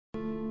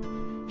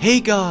Hey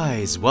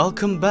guys,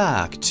 welcome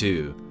back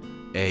to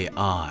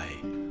AI,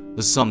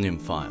 the Somnium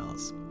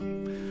files.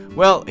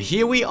 Well,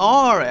 here we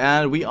are,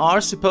 and we are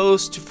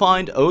supposed to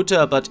find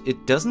Ota, but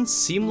it doesn't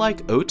seem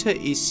like Ota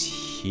is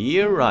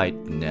here right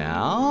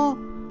now.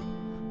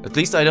 At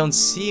least I don't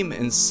see him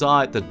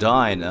inside the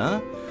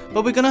diner.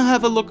 But we're gonna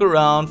have a look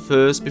around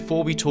first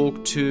before we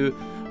talk to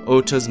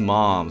Ota's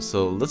mom.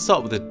 So let's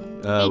start with the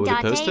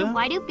poster.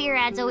 Why do beer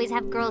ads always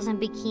have girls in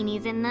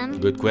bikinis in them?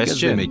 Good question.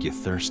 Because they make you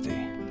thirsty.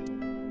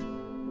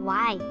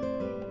 Why?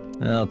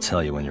 I'll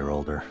tell you when you're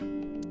older.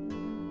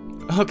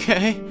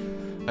 Okay.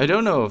 I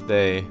don't know if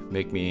they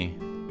make me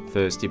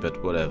thirsty,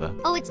 but whatever.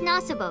 Oh, it's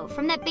Nasubo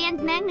from that band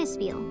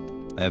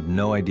Magnusfield. I have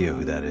no idea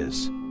who that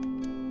is.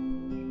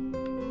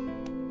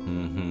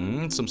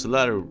 Some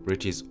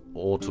celebrity's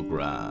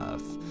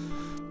autograph.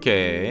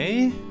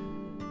 Okay.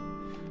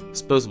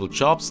 Disposable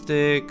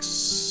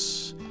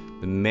chopsticks.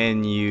 The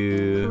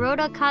menu.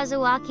 Kuroda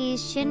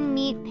Kazuaki's shin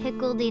meat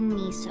pickled in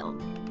miso.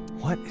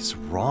 What is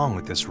wrong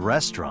with this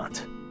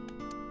restaurant?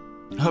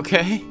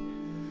 Okay.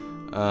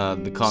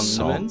 The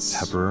condiments.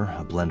 Salt, pepper,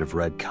 a blend of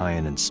red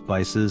cayenne and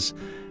spices,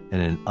 and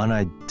an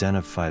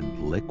unidentified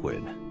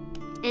liquid.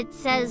 It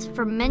says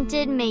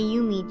fermented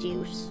Mayumi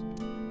juice.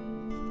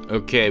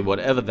 Okay,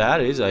 whatever that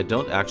is, I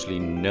don't actually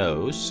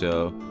know,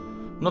 so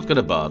I'm not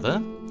gonna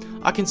bother.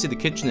 I can see the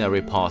kitchen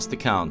area past the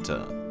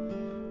counter.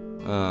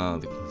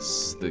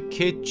 The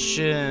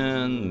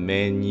kitchen,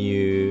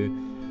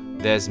 menu.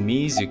 There's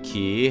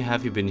Mizuki.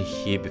 Have you been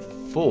here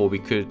before? We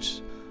could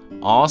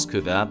ask her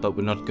that, but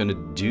we're not gonna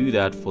do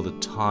that for the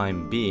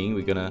time being.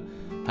 We're gonna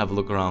have a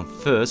look around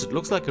first. It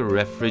looks like a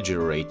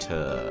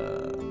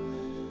refrigerator.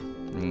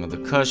 The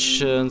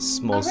cushion,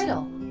 small... A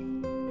riddle.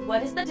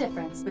 What is the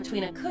difference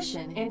between a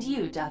cushion and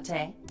you,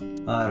 Date?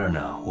 I don't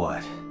know.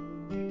 What?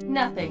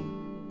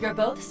 Nothing. You're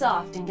both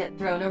soft and get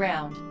thrown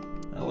around.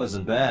 That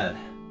wasn't bad.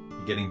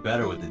 You're getting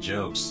better with the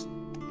jokes.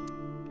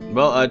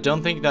 Well, I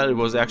don't think that it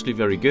was actually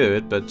very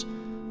good, but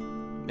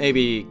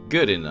maybe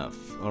good enough.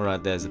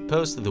 Alright, there's a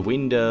poster, the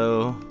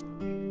window.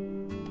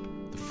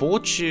 The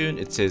fortune,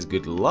 it says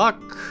good luck.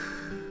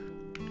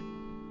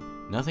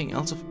 Nothing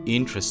else of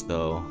interest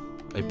though.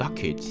 A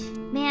bucket.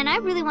 Man, I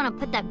really want to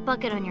put that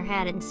bucket on your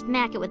head and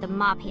smack it with a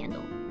mop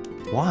handle.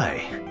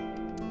 Why?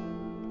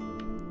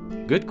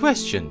 Good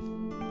question.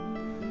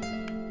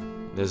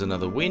 There's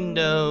another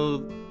window.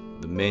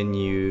 The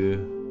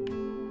menu.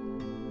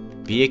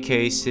 Beer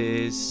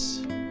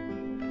cases.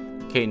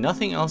 Okay,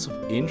 nothing else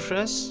of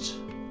interest.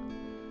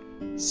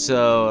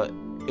 So,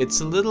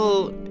 it's a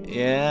little...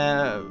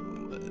 yeah...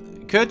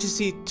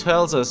 Courtesy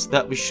tells us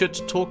that we should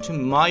talk to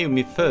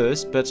Mayumi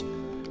first, but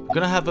we're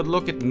gonna have a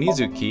look at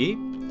Mizuki,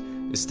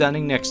 is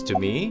standing next to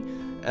me,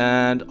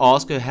 and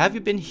ask her, have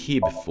you been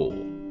here before?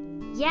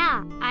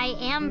 Yeah, I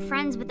am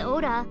friends with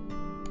Ota.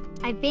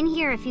 I've been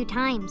here a few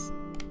times.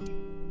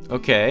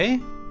 Okay,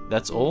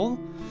 that's all?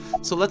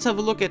 So let's have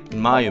a look at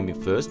Mayumi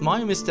first.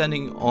 Mayumi is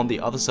standing on the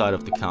other side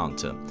of the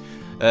counter.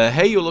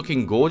 Hey, you're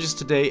looking gorgeous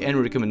today. Any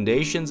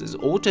recommendations? Is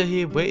Ota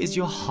here? Where is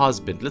your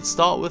husband? Let's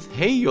start with,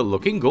 hey, you're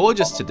looking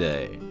gorgeous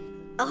today.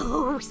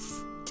 Oh,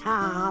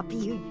 stop,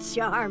 you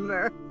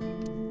charmer.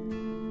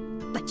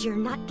 But you're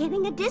not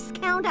getting a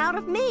discount out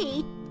of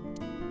me.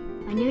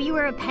 I knew you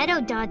were a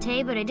pedo,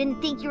 Date, but I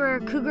didn't think you were a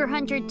cougar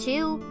hunter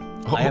too.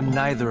 I am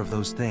neither of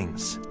those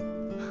things.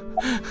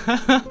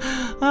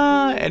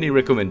 Any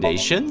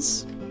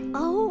recommendations?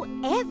 Oh,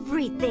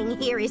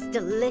 everything here is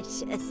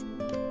delicious.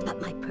 But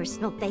my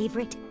personal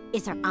favorite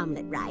is our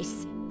omelet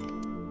rice.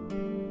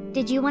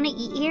 Did you want to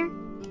eat here?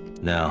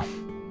 No,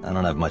 I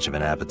don't have much of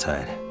an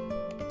appetite.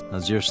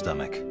 How's your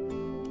stomach?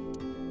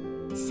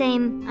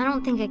 Same. I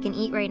don't think I can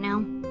eat right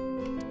now.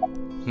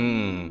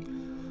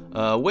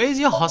 Where's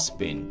your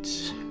husband?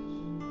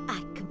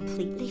 I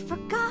completely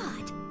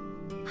forgot.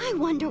 I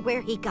wonder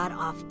where he got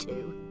off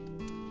to.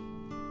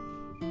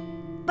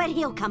 But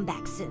he'll come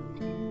back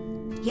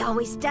soon. He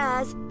always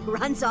does.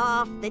 Runs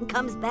off, then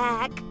comes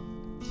back.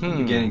 I'm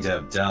beginning to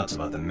have doubts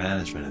about the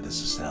management of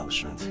this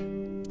establishment.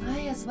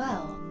 I as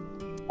well.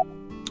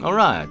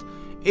 Alright,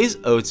 is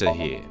Ota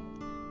here?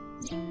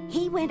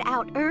 He went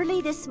out early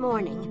this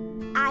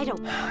morning. I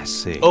don't... I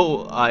see.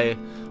 Oh,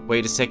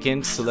 wait a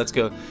second, so let's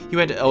go. He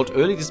went out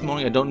early this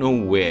morning, I don't know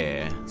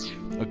where.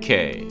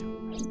 Okay.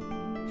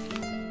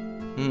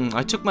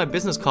 I took my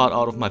business card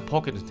out of my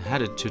pocket and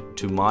handed it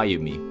to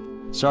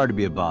Mayumi. Sorry to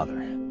be a bother,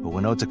 but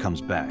when Ota comes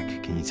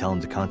back, can you tell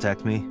him to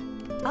contact me?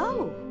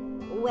 Oh,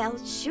 well,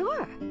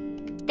 sure.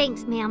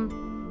 Thanks, ma'am.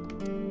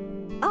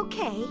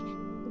 Okay,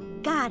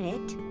 got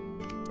it.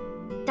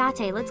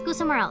 Date, let's go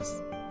somewhere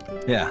else.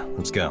 Yeah,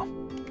 let's go.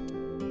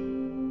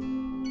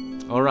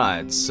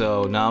 Alright,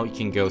 so now we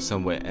can go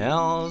somewhere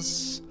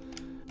else.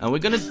 And we're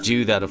gonna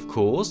do that, of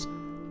course.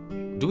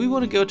 Do we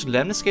want to go to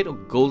Lemniscate or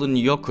Golden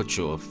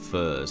Yokocho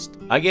first?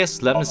 I guess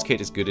Lemniscate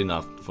is good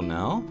enough for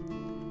now.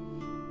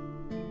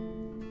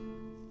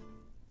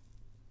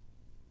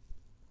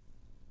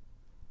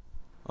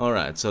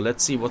 Alright, so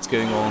let's see what's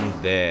going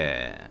on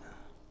there.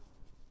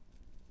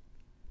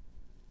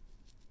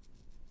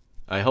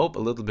 I hope a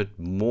little bit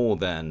more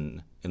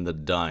than in the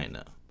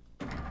diner.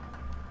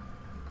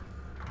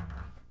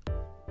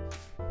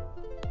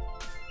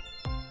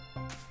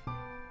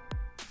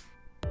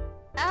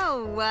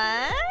 Oh,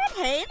 what?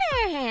 Hey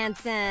there,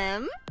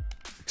 handsome.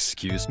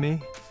 Excuse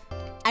me?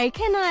 I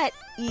cannot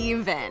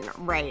even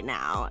right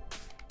now.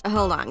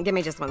 Hold on, give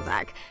me just one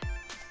sec.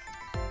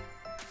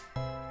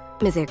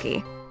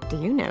 Mizuki, do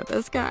you know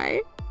this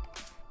guy?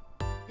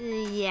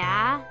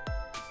 Yeah?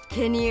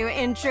 Can you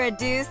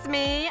introduce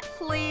me,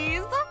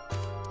 please?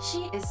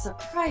 She is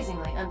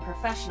surprisingly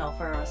unprofessional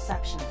for a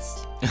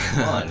receptionist.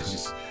 Come on, it's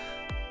just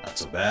not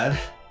so bad.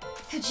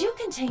 Could you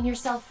contain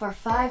yourself for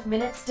 5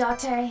 minutes,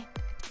 Date?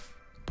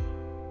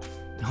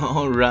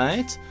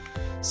 Alright,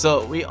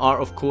 so we are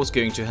of course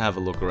going to have a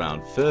look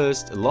around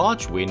first. A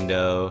large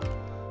window.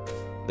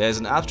 There's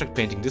an abstract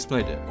painting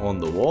displayed on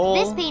the wall.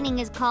 This painting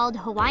is called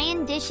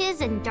Hawaiian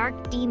Dishes and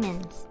Dark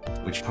Demons.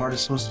 Which part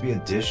is supposed to be a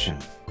dish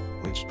and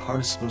which part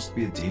is supposed to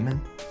be a demon?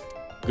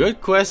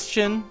 Good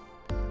question.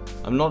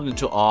 I'm not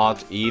into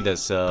art either,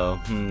 so...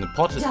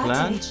 potted Date,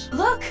 plant.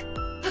 look!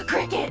 A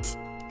cricket!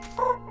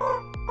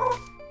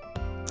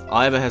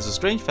 Iva has a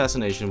strange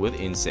fascination with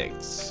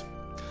insects.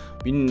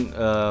 We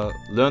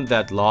learned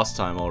that last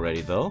time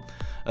already, though.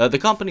 The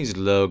company's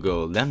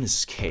logo,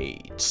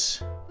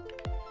 Lemniscate.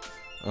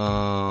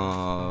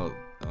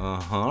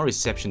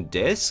 Reception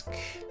desk.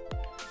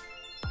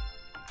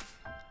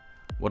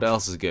 What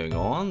else is going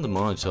on? The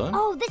monitor.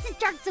 Oh, this is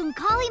Dark Zone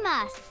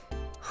Kalimas!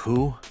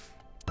 Who?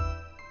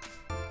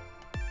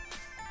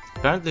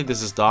 Apparently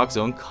this is Dark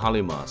Zone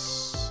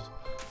Kalimas.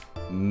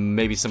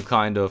 Maybe some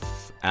kind of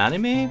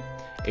anime?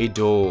 A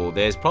door.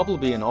 There's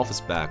probably an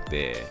office back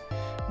there.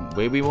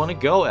 Where we want to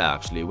go,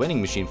 actually. Vending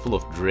machine full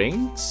of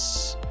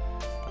drinks.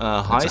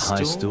 High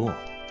stool.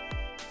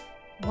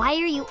 Why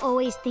are you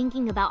always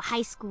thinking about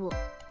high school?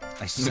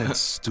 I said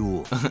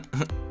stool.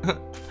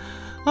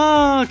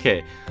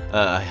 Okay.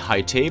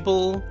 High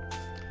table.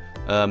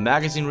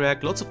 Magazine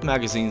rack. Lots of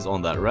magazines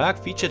on that rack.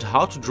 Featured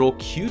how to draw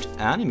cute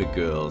anime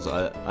girls.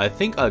 I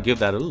think I'll give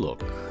that a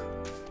look.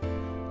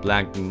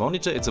 Blank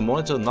monitor. It's a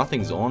monitor.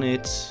 Nothing's on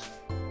it.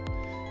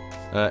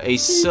 A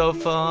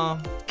sofa.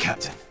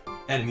 Captain,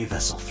 enemy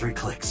vessel, 3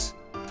 clicks.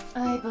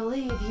 I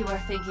believe you are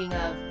thinking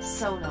of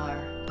sonar.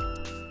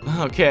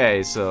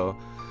 Okay, so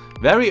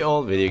very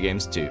old video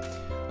games too.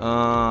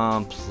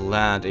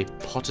 Plant, a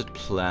potted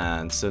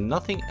plant. So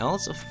nothing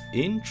else of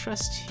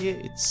interest here,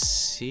 it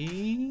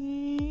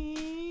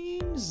seems.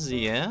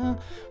 Yeah.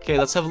 Okay,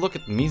 let's have a look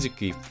at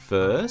Mizuki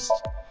first.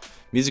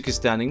 Mizuki is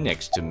standing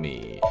next to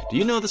me. Do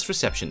you know this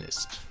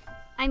receptionist?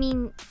 I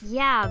mean,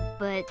 yeah,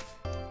 but...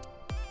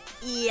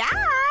 Yeah,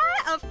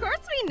 of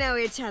course we know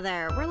each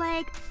other. We're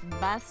like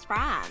best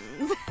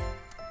friends.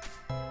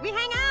 We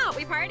hang out,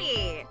 we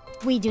party.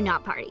 we do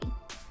not party.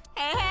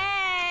 Hey,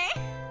 hey!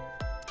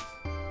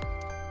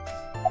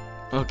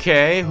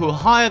 Okay, who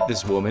hired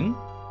this woman?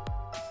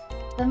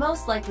 The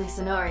most likely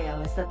scenario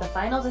is that the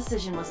final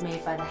decision was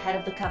made by the head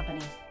of the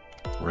company.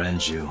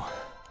 Renju.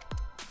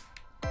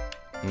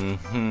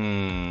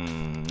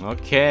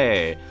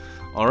 Okay.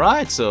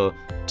 Alright, so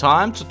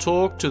time to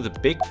talk to the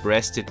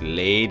big-breasted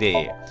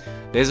lady.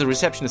 There's a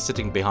receptionist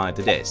sitting behind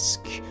the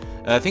desk.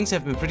 Things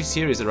have been pretty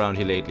serious around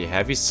here lately.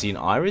 Have you seen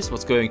Iris?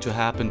 What's going to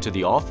happen to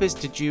the office?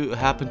 Did you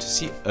happen to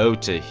see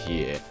Ota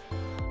here?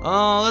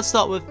 Let's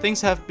start with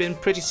things have been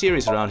pretty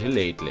serious around here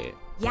lately.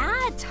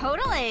 Yeah,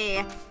 totally.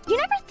 You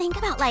never think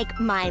about, like,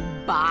 my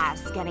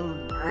boss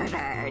getting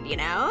murdered, you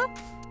know?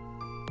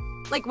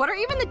 Like, what are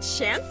even the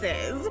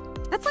chances?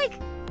 That's like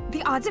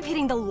the odds of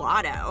hitting the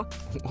lotto.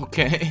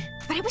 Okay.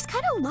 But it was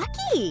kind of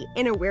lucky,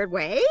 in a weird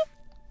way.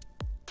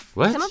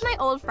 What? Some of my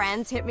old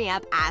friends hit me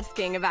up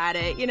asking about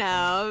it, you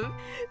know?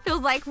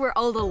 Feels like we're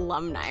old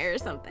alumni or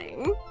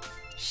something.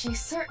 She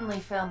certainly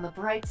found the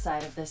bright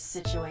side of this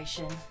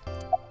situation.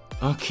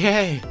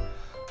 Okay.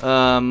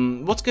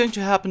 What's going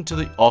to happen to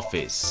the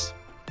office?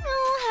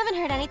 Oh,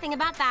 haven't heard anything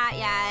about that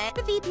yet.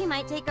 The VP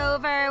might take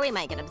over, we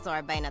might get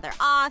absorbed by another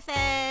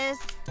office.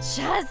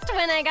 Just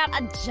when I got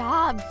a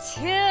job,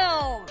 too.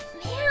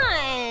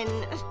 Man,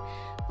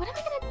 what am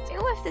I gonna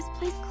do if this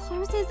place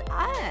closes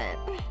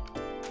up?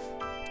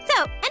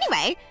 So,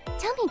 anyway,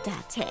 tell me,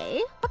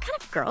 Date, what kind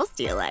of girls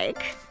do you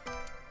like?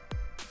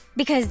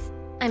 Because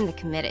I'm the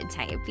committed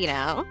type, you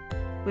know?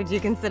 Would you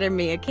consider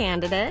me a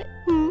candidate?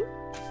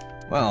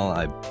 Well,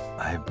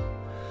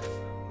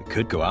 we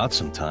could go out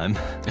sometime.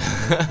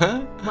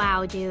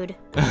 Wow, dude.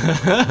 You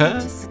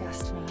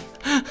disgust me.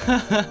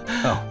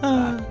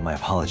 Oh, my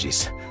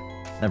apologies.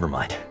 Never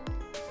mind.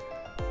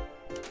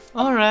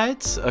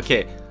 Alright,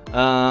 okay.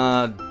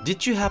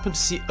 Did you happen to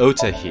see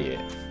Ota here?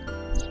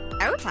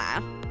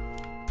 Ota?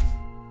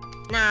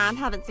 Nah,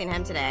 haven't seen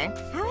him today.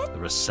 How is... The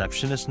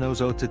receptionist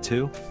knows Ota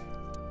too?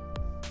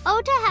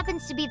 Ota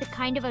happens to be the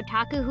kind of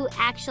otaku who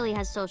actually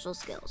has social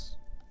skills.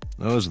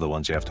 Those are the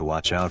ones you have to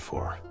watch out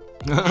for.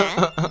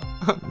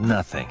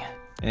 Nothing.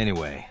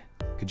 Anyway,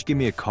 could you give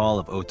me a call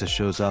if Ota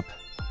shows up?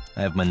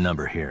 I have my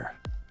number here.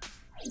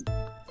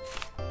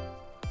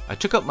 I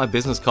took up my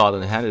business card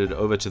and handed it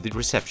over to the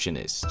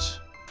receptionist.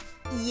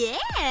 Yeah,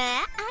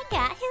 I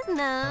got his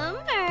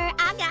number.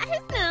 I got his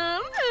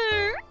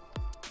number.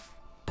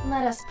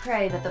 Let us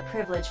pray that the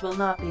privilege will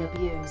not be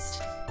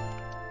abused.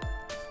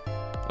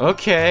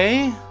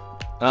 Okay.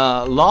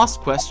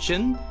 Last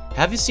question.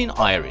 Have you seen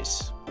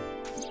Iris?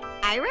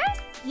 Iris?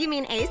 You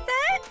mean Ace?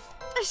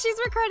 She's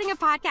recording a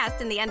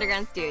podcast in the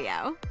underground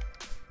studio.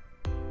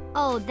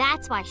 Oh,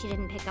 that's why she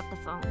didn't pick up the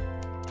phone.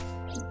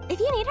 If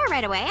you need her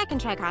right away, I can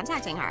try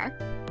contacting her.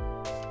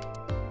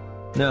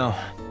 No,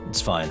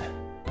 it's fine.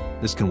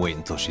 This can wait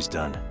until she's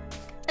done.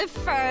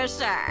 For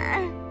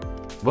sure.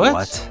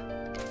 What?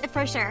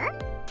 For sure?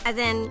 As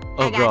in,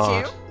 Oh I got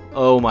god. you?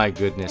 Oh my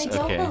goodness, I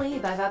don't okay.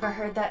 believe I've ever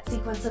heard that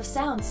sequence of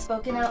sounds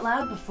spoken out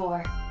loud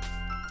before.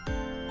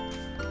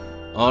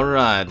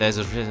 Alright, there's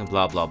a reason,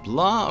 blah blah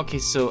blah. Okay,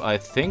 so I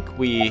think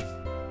we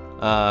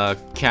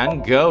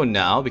can go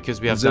now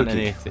because we have done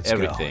Mizuki, let's go.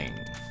 everything.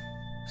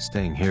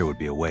 Staying here would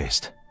be a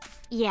waste.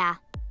 Yeah.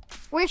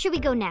 Where should we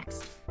go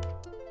next?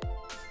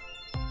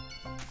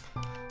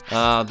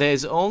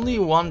 There's only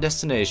one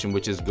destination,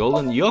 which is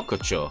Golden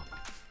Yokocho.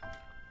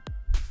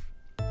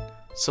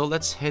 So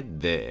let's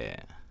head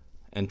there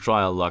and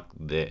try our luck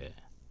there.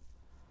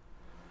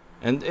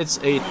 And it's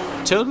a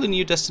totally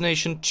new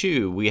destination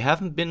too. We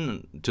haven't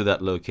been to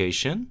that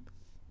location.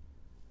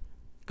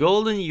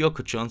 Golden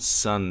Yokocho on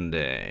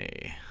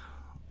Sunday.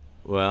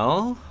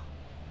 Well,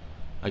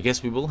 I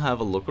guess we will have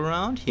a look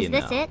around here now.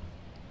 Is this it?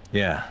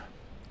 Yeah.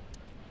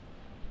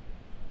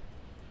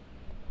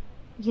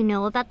 You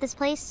know about this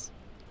place?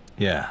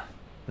 Yeah.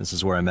 This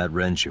is where I met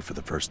Renju for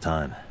the first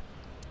time.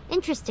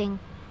 Interesting.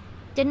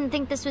 Didn't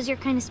think this was your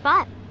kind of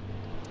spot.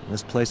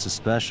 This place is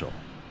special.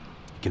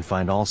 You can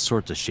find all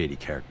sorts of shady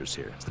characters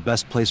here. It's the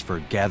best place for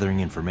gathering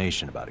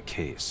information about a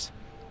case.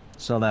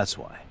 So that's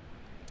why.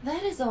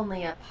 That is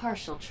only a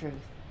partial truth.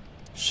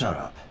 Shut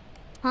up.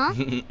 Huh?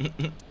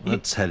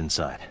 Let's head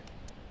inside.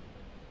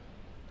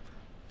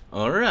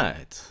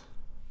 Alright.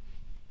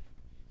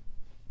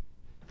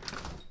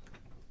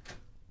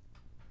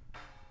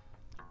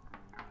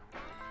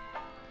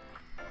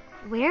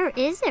 Where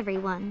is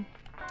everyone?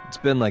 It's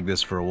been like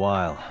this for a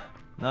while.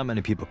 Not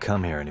many people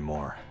come here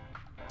anymore.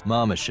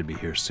 Mama should be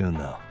here soon,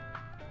 though.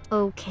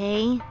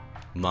 Okay.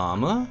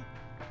 Mama?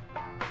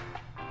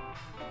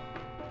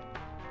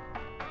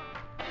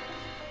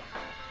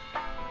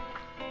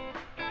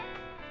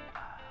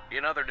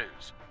 In other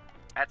news,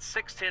 at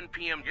 6:10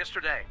 p.m.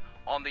 yesterday,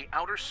 on the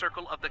outer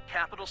circle of the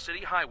Capital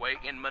City Highway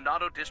in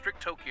Minato District,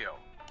 Tokyo,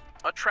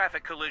 a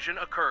traffic collision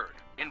occurred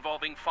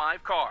involving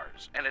 5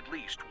 cars and at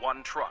least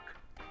 1 truck.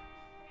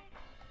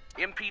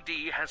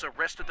 MPD has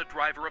arrested the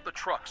driver of the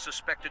truck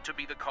suspected to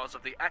be the cause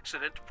of the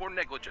accident for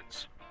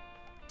negligence.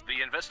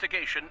 The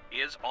investigation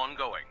is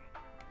ongoing.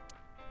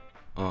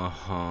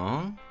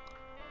 Uh-huh.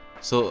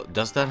 So,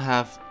 does that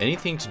have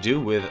anything to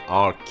do with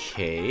our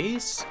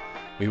case?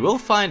 We will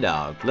find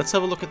out. Let's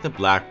have a look at the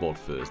blackboard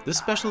first. The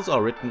specials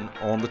are written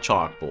on the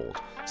chalkboard.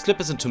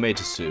 Slippers and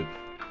tomato soup.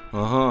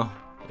 Uh-huh.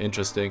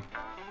 Interesting.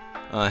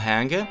 A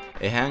hanger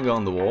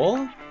on the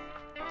wall.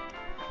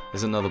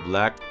 There's another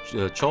black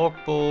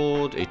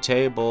chalkboard, a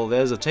table.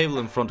 There's a table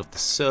in front of the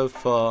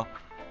sofa.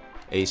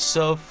 A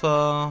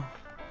sofa.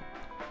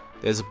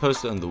 There's a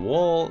poster on the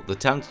wall. The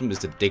talented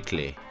Mr.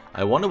 Dickley.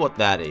 I wonder what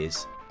that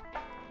is.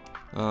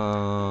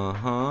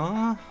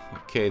 Uh-huh.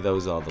 Okay,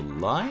 those are the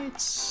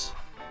lights.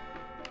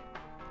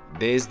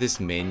 There's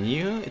this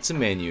menu. It's a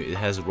menu. It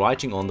has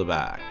writing on the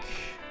back.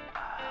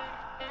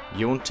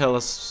 You won't tell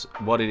us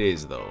what it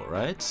is though,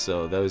 right?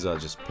 So those are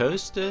just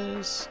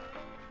posters.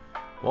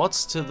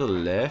 What's to the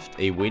left?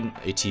 A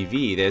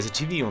TV. There's a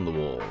TV on the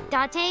wall.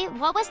 Date,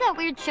 what was that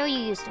weird show you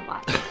used to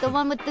watch? The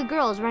one with the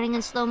girls running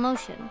in slow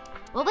motion.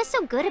 What was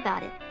so good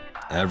about it?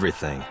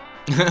 Everything.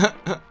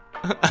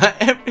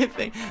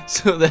 Everything.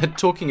 So they're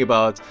talking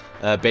about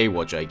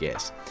Baywatch, I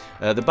guess.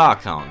 The bar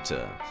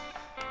counter.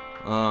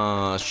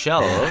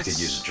 Shelves. I could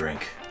use a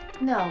drink.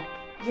 No,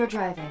 you're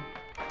driving.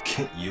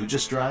 Can't you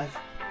just drive?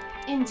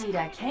 Indeed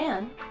I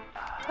can,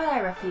 but I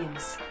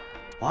refuse.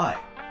 Why?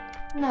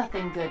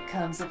 Nothing good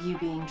comes of you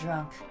being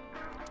drunk.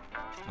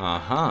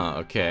 Uh-huh,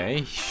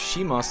 okay.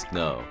 She must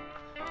know.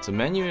 The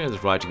menu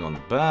is writing on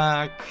the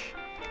back.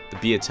 The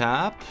beer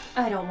tap.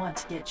 I don't want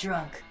to get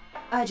drunk.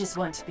 I just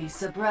want to be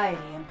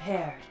sobriety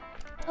impaired.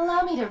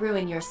 Allow me to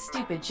ruin your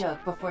stupid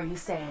joke before you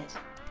say it.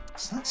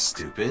 It's not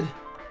stupid.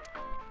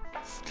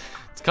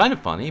 It's kind of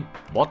funny.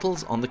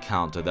 Bottles on the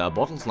counter. There are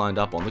bottles lined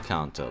up on the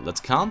counter.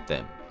 Let's count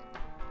them.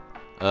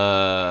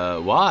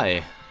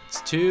 Why? It's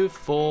 2,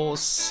 4,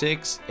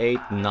 6, 8,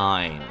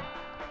 9.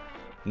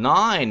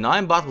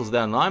 9 bottles.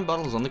 There are 9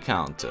 bottles on the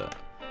counter.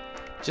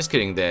 Just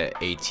kidding, there are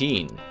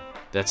 18.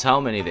 That's how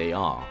many they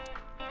are.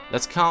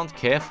 Let's count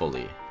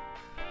carefully.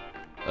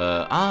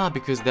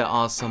 Because there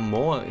are some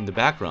more in the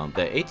background.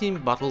 There are 18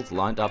 bottles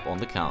lined up on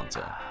the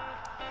counter.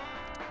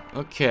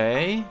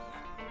 Okay.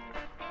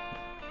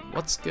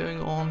 What's going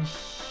on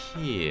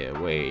here?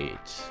 Wait.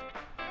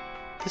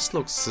 This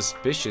looks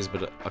suspicious,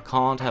 but I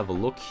can't have a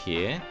look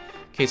here.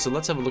 Okay, so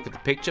let's have a look at the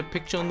picture.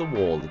 Picture on the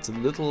wall. It's a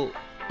little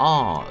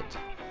odd.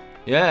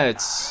 Yeah, it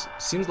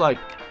seems like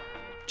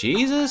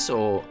Jesus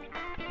or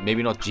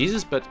maybe not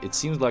Jesus, but it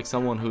seems like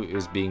someone who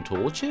is being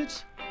tortured,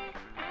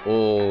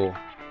 or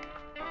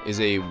is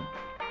a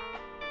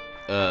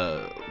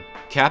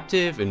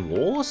captive in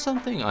war or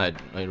something. I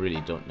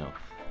really don't know.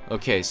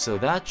 Okay, so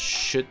that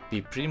should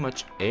be pretty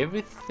much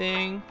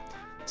everything.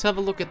 Let's have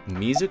a look at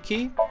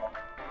Mizuki.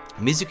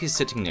 Mizuki is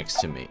sitting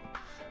next to me.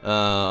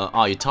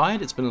 Are you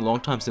tired? It's been a long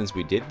time since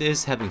we did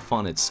this. Having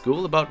fun at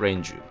school about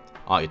Renju.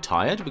 Are you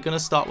tired? We're gonna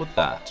start with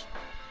that.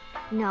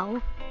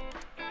 No.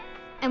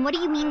 And what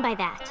do you mean by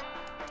that?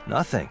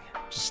 Nothing.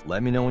 Just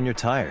let me know when you're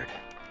tired.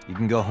 You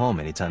can go home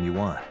anytime you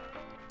want.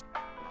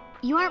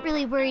 You aren't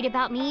really worried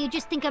about me, you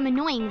just think I'm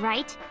annoying,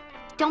 right?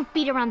 Don't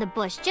beat around the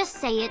bush, just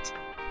say it.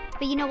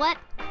 But you know what?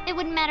 It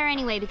wouldn't matter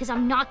anyway because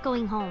I'm not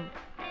going home.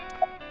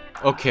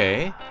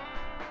 Okay.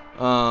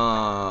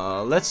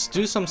 Let's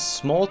do some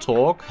small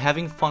talk.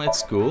 Having fun at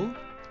school?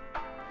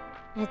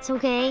 It's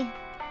okay.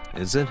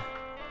 Is it?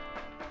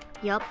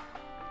 Yup.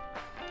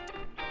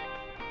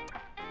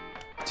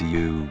 Do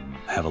you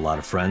have a lot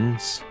of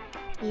friends?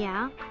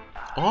 Yeah.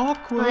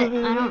 Awkward.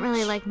 But I don't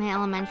really like my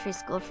elementary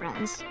school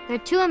friends. They're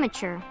too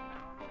immature.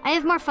 I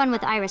have more fun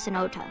with Iris and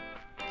Ota.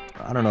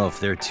 I don't know if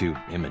they're too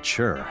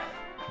immature.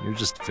 You're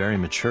just very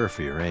mature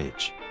for your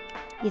age.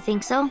 You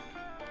think so?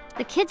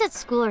 The kids at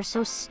school are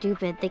so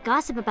stupid. They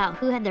gossip about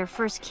who had their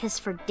first kiss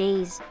for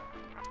days.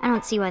 I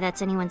don't see why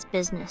that's anyone's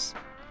business.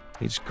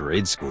 These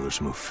grade schoolers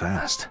move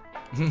fast.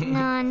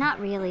 Nah, not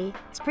really.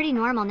 It's pretty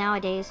normal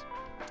nowadays.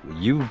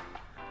 You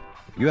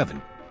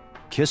haven't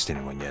kissed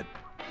anyone yet,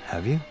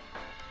 have you?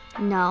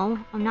 No,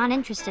 I'm not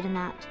interested in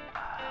that.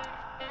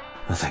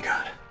 Oh, thank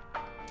God.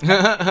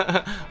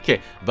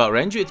 Okay, about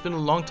Renju, it's been a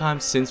long time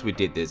since we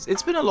did this.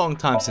 It's been a long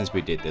time since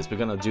we did this. We're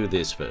gonna do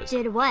this first.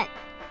 Did what?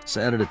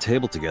 Sat at a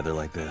table together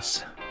like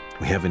this.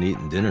 We haven't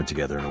eaten dinner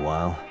together in a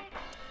while.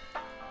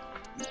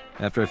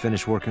 After I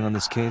finish working on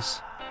this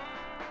case,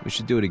 we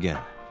should do it again.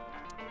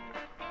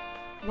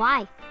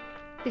 Why?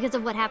 Because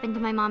of what happened to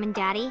my mom and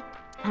daddy?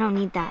 I don't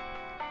need that.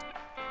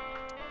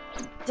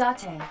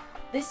 Date,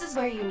 this is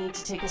where you need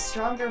to take a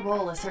stronger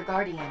role as her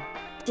guardian.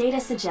 Data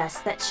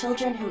suggests that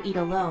children who eat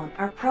alone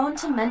are prone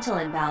to mental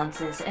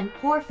imbalances and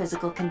poor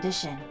physical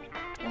condition.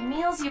 The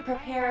meals you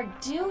prepare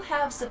do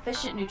have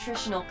sufficient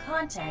nutritional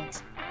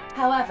content.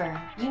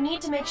 However, you need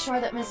to make sure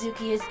that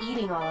Mizuki is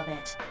eating all of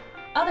it.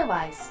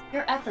 Otherwise,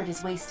 your effort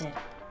is wasted.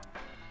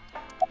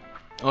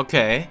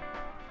 Okay.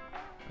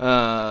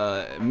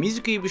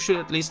 Mizuki, we should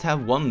at least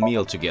have one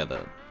meal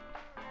together.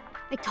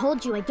 I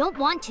told you I don't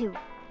want to.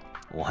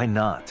 Why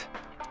not?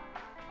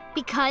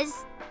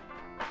 Because...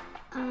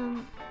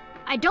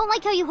 I don't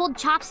like how you hold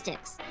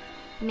chopsticks.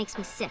 It makes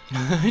me sick.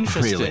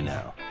 Interesting. Really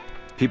now?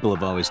 People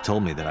have always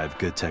told me that I have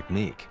good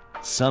technique.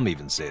 Some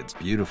even say it's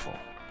beautiful.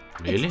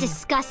 Really? It's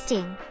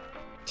disgusting.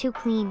 Too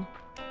clean.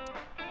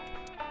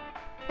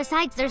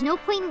 Besides, there's no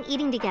point in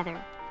eating together.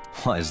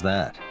 Why is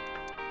that?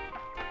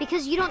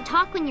 Because you don't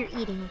talk when you're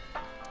eating.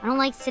 I don't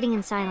like sitting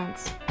in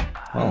silence.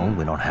 Oh,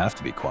 we don't have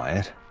to be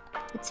quiet.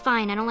 It's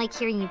fine, I don't like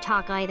hearing you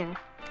talk either.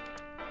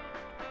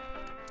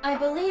 I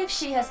believe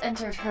she has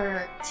entered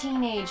her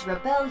teenage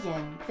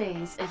rebellion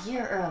phase a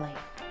year early.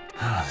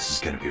 This is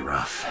gonna be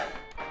rough.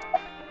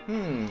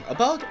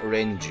 About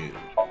Renju.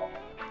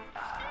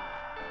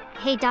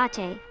 Hey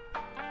Date,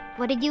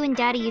 what did you and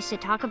Daddy used to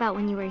talk about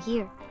when you were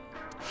here?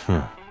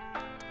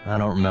 I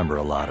don't remember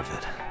a lot of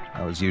it.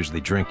 I was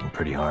usually drinking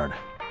pretty hard.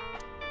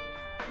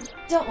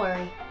 Don't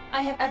worry,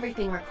 I have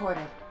everything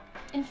recorded.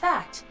 In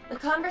fact, the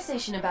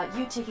conversation about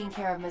you taking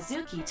care of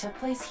Mizuki took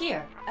place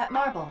here, at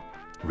Marble.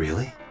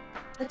 Really?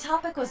 The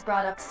topic was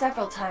brought up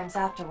several times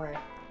afterward,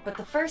 but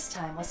the first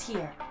time was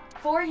here.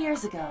 4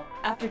 years ago,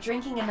 after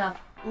drinking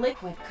enough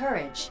liquid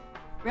courage,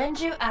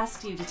 Renju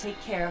asked you to take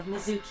care of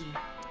Mizuki.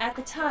 At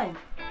the time,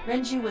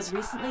 Renju was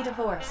recently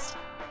divorced,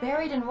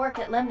 buried in work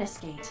at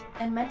Lemniscate,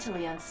 and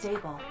mentally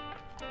unstable.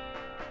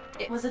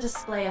 It was a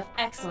display of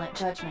excellent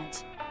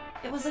judgment.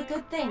 It was a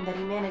good thing that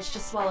he managed to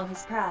swallow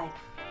his pride.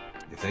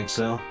 You think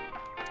so?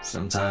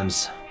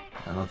 Sometimes,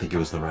 I don't think it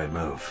was the right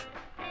move.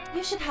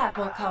 You should have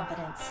more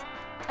confidence.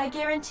 I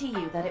guarantee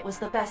you that it was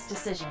the best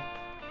decision.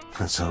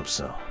 Let's hope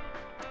so.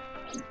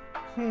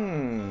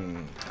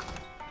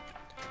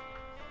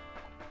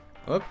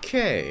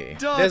 Okay.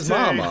 Date, There's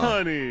Mama.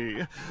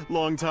 honey.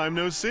 Long time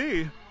no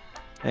see.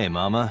 Hey,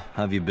 Mama,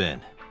 how've you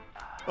been?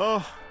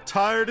 Oh,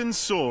 tired and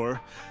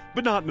sore,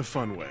 but not in a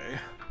fun way.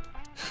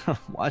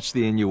 Watch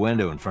the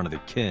innuendo in front of the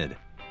kid.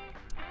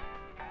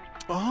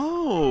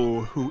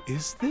 Oh, who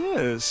is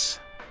this?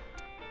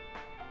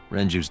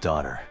 Renju's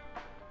daughter.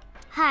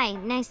 Hi,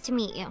 nice to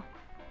meet you.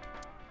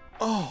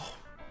 Oh,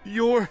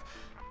 you're...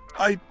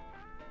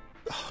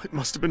 Oh, it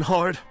must have been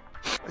hard.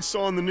 I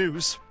saw on the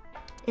news.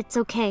 It's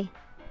okay.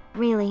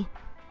 Really.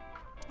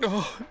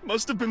 Oh, it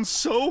must have been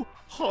so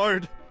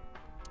hard.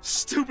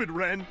 Stupid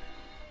Ren.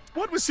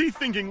 What was he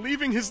thinking,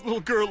 leaving his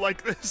little girl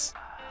like this?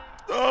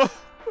 Oh.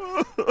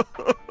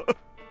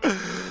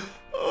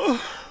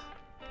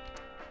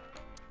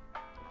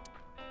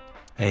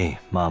 Hey,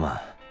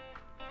 Mama.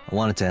 I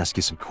wanted to ask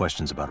you some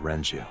questions about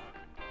Renju.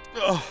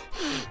 Oh.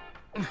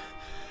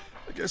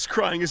 I Guess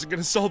crying isn't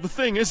gonna solve the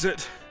thing, is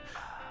it?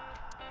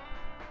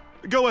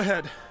 Go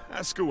ahead,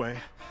 ask away.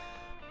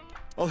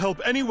 I'll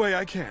help any way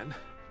I can.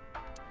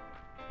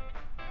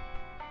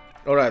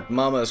 Alright,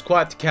 Mama is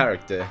quite the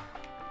character.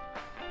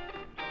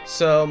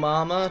 So,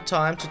 Mama,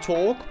 time to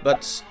talk,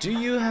 but do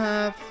you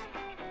have...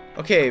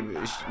 Okay,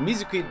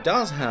 Mizuki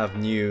does have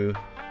new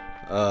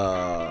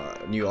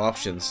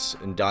options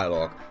in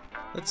dialogue.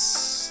 Let's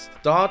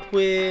start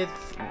with...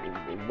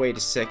 Wait a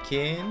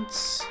second.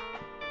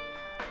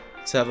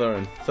 Let's have her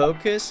in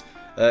focus.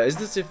 Is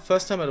this the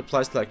first time it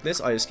applies like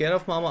this? Are you scared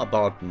of Mama?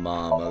 About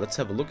Mama. Let's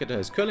have a look at her.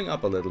 It's curling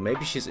up a little.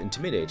 Maybe she's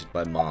intimidated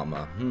by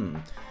Mama.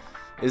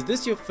 Is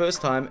this your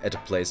first time at a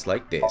place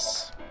like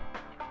this?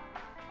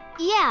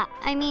 Yeah,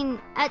 I mean,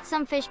 at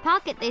some fish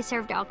pocket they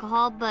served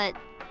alcohol, but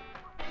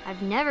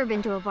I've never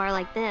been to a bar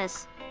like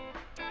this.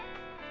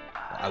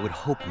 I would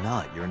hope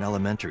not. You're in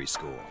elementary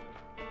school.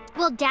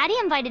 Well, Daddy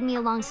invited me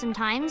along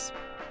sometimes,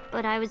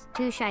 but I was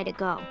too shy to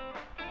go.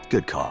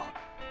 Good call.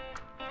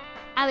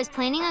 I was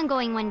planning on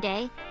going one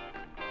day,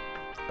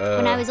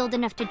 when I was old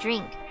enough to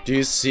drink. Do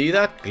you see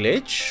that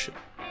glitch?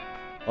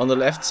 On the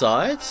left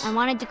side? I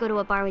wanted to go to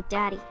a bar with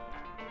Daddy.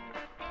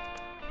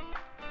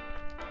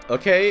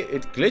 Okay,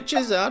 it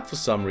glitches out for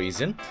some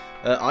reason.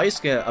 Are you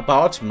scared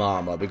about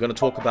Mama? We're gonna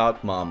talk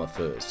about Mama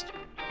first.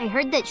 I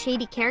heard that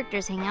shady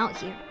characters hang out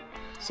here.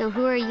 So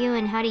who are you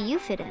and how do you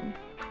fit in?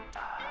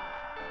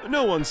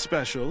 No one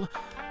special.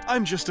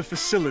 I'm just a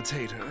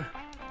facilitator.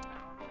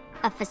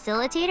 A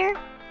facilitator?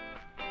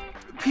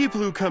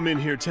 People who come in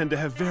here tend to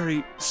have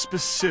very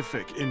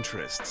specific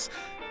interests.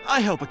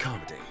 I help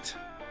accommodate.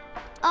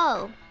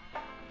 Oh,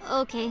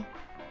 okay.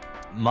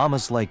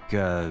 Mama's like,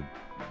 an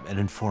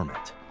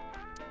informant.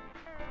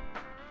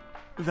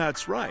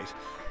 That's right.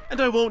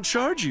 And I won't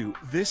charge you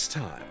this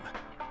time.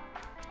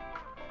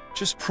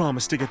 Just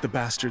promise to get the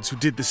bastards who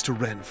did this to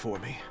Ren for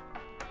me.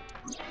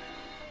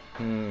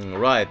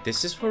 Right,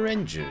 this is for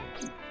Renju.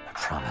 I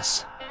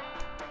promise.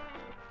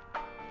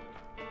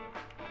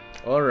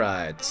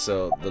 Alright,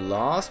 so the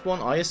last one,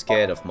 are you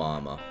scared of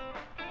Mama?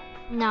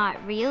 Not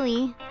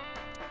really.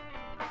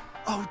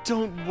 Oh,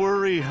 don't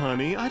worry,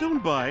 honey. I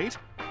don't bite.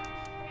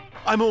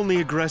 I'm only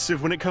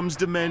aggressive when it comes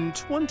to men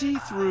 20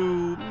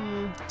 through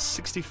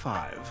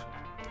 65.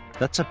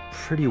 That's a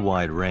pretty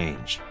wide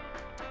range.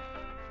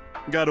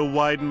 Gotta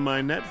widen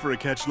my net for a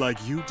catch like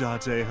you,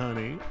 Date,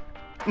 honey.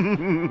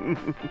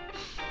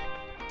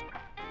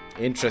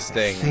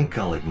 Interesting. I think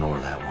I'll ignore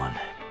that one.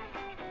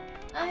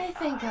 I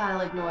think I'll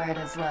ignore it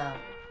as well.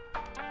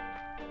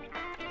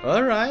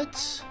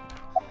 Alright.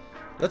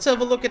 Let's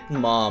have a look at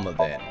Mama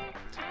then.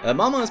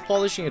 Mama is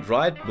polishing a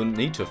dried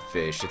bonito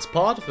fish. It's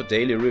part of her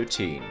daily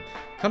routine.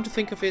 Come to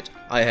think of it,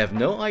 I have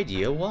no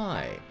idea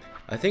why.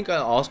 I think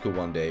I'll ask her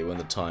one day when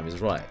the time is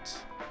right.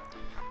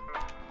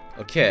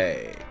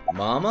 Okay,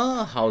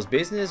 Mama, how's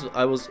business?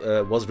 Was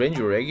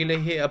Renju regular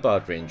here?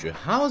 About Renju,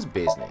 how's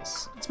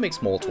business? Let's make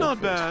small talk Not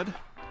first. bad.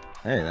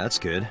 Hey, that's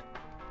good.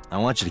 I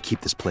want you to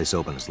keep this place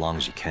open as long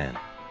as you can.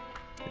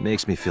 It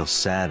makes me feel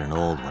sad and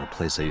old when a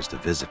place I used to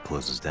visit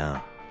closes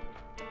down.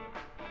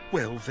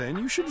 Well, then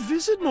you should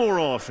visit more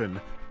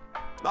often.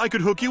 I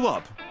could hook you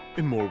up,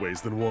 in more ways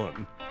than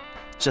one.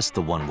 Just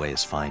the one way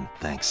is fine,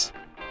 thanks.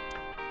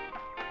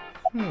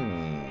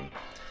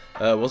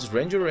 Was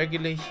Renju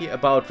regular here?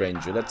 About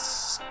Renju.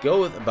 Let's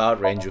go with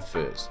about Renju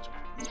first.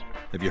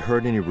 Have you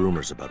heard any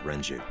rumors about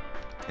Renju?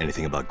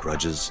 Anything about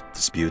grudges,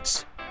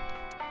 disputes?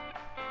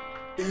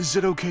 Is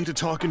it okay to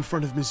talk in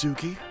front of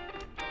Mizuki?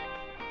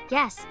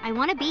 Yes, I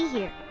want to be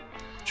here.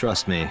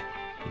 Trust me,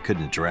 you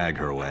couldn't drag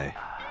her away.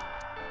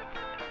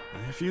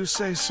 If you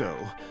say so.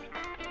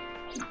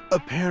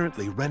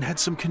 Apparently, Ren had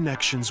some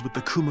connections with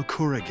the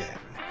Kumakura gang.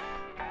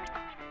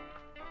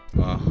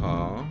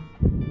 Uh-huh.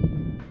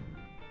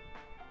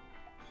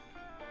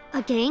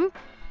 A gang?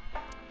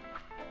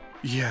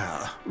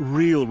 Yeah,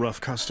 real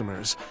rough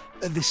customers.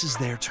 This is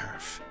their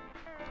turf.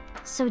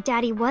 So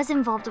Daddy was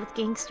involved with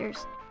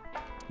gangsters.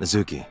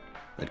 Mizuki,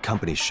 that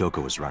company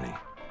Shoko was running,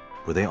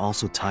 were they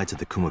also tied to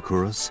the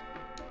Kumakuras?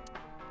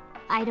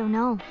 I don't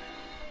know.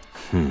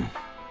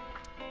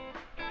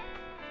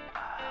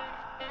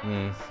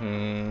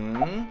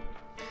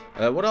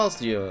 What else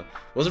do you...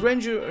 Was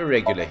Renju a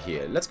regular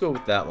here? Let's go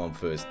with that one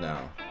first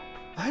now.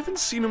 I haven't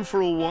seen him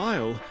for a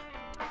while.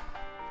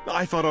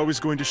 I thought I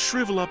was going to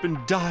shrivel up and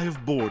die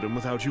of boredom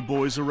without you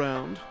boys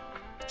around.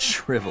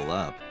 Shrivel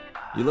up.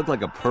 You look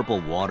like a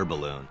purple water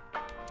balloon.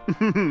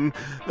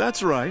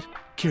 That's right.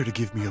 Care to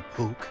give me a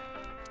poke?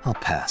 I'll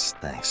pass,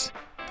 thanks.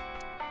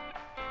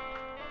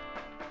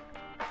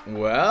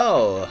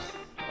 Well...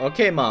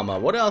 Okay, Mama,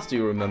 what else do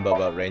you remember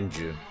about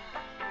Renju?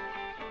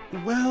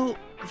 Well,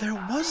 there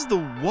was the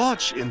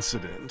watch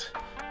incident.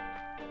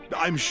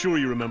 I'm sure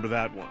you remember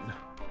that one.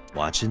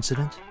 Watch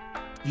incident?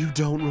 You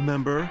don't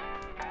remember?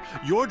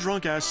 Your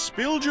drunk ass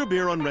spilled your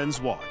beer on Ren's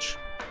watch.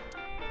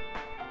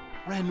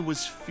 Ren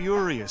was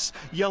furious,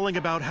 yelling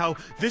about how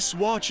this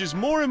watch is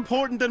more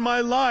important than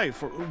my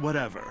life, or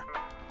whatever.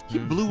 He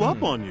blew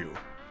up on you.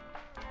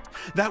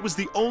 That was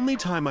the only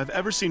time I've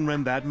ever seen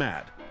Ren that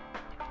mad.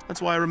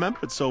 That's why I remember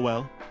it so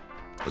well.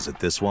 Was it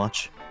this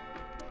watch?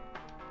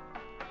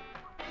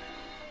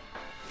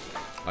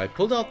 I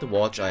pulled out the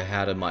watch I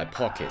had in my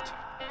pocket.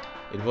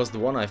 It was the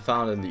one I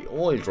found in the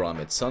oil drum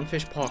at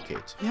Sunfish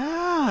Pocket.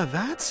 Yeah,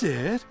 that's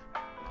it.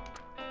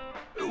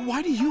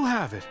 Why do you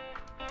have it?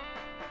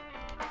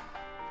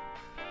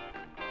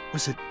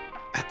 Was it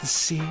at the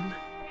scene?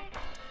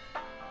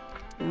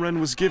 Ren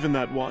was given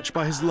that watch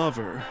by his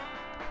lover.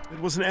 It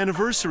was an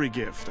anniversary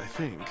gift, I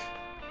think.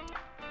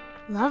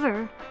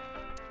 Lover?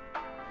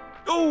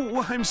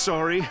 Oh, I'm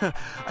sorry.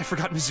 I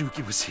forgot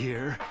Mizuki was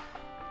here.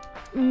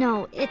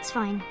 No, it's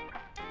fine.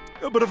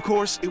 But of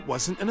course, it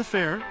wasn't an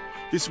affair.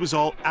 This was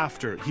all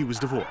after he was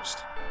divorced.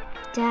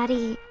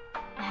 Daddy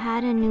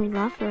had a new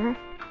lover.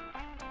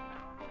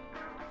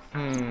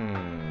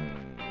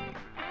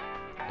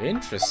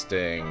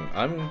 Interesting.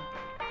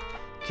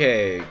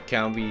 Okay,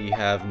 can we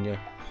have... I'm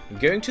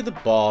going to the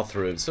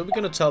bathroom, so we're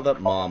gonna tell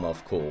that mom,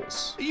 of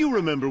course. You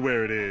remember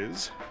where it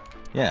is?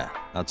 Yeah,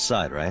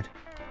 outside, right?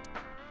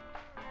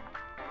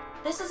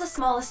 This is a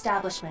small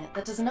establishment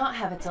that does not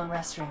have its own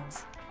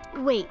restrooms.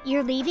 Wait,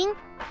 you're leaving?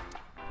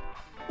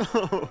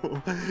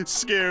 Oh,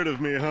 scared of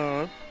me,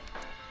 huh?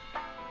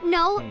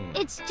 No,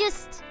 it's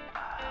just...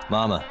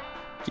 Mama,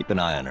 keep an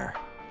eye on her.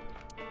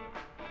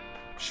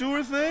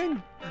 Sure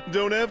thing.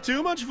 Don't have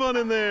too much fun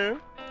in there.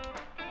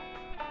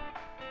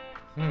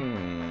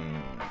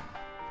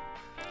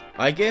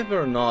 I gave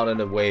her a nod and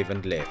a wave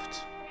and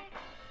left.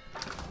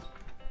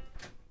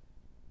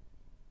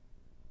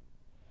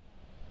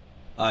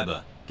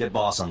 Iba, get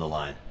boss on the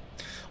line.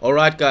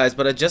 Alright guys,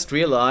 but I just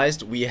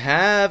realized we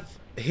have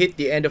hit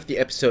the end of the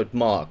episode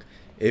mark.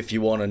 If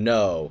you want to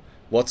know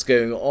what's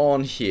going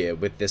on here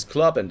with this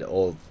club and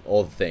all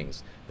the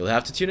things, you'll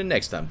have to tune in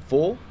next time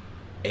for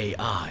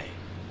AI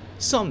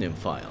Somnium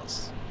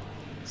Files.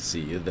 See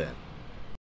you then.